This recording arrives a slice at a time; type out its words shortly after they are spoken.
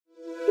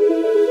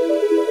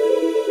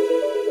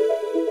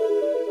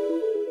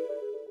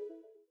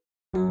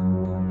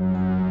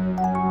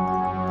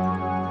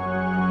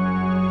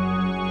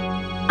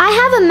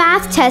have a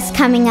math test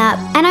coming up,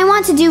 and I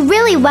want to do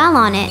really well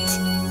on it.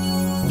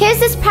 Here's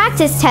this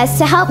practice test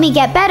to help me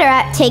get better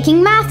at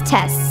taking math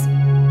tests.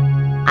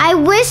 I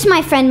wish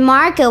my friend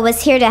Marko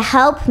was here to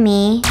help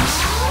me.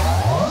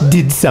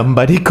 Did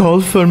somebody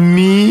call for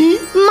me?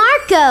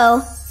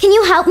 Marko, can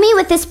you help me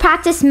with this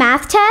practice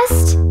math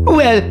test?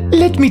 Well,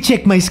 let me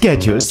check my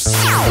schedules.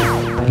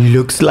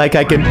 Looks like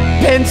I can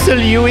pencil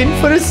you in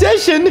for a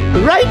session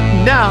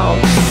right now.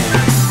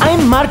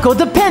 I'm Marko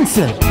the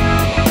Pencil.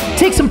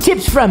 Take some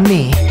tips from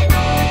me.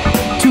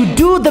 To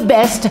do the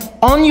best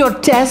on your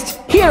test,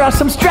 here are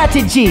some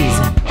strategies.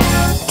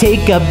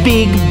 Take a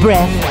big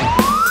breath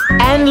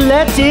and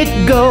let it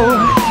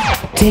go.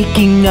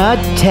 Taking a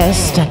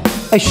test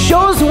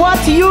shows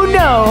what you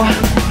know.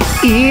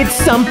 Eat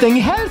something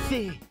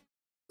healthy.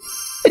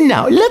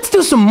 Now, let's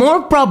do some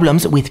more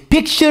problems with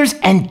pictures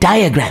and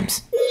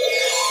diagrams.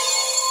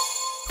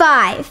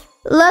 5.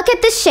 Look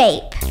at the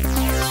shape.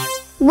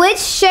 Which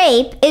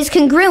shape is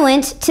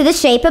congruent to the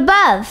shape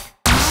above?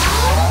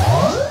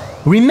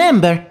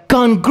 Remember,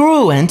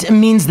 congruent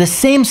means the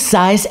same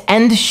size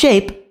and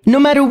shape no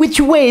matter which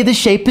way the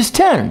shape is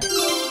turned.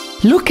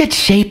 Look at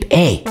shape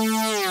A.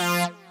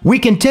 We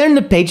can turn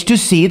the page to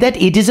see that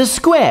it is a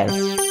square,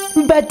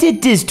 but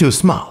it is too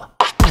small.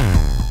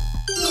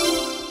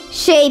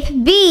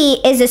 Shape B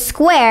is a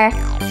square,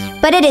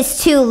 but it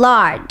is too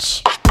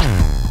large.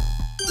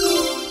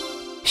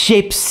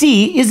 Shape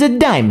C is a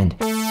diamond,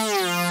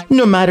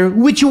 no matter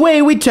which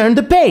way we turn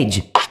the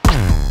page.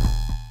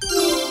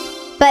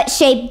 But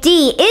shape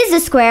D is a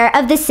square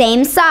of the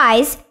same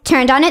size,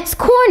 turned on its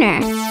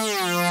corner.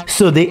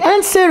 So the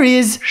answer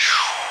is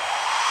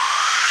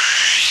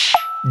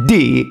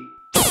D.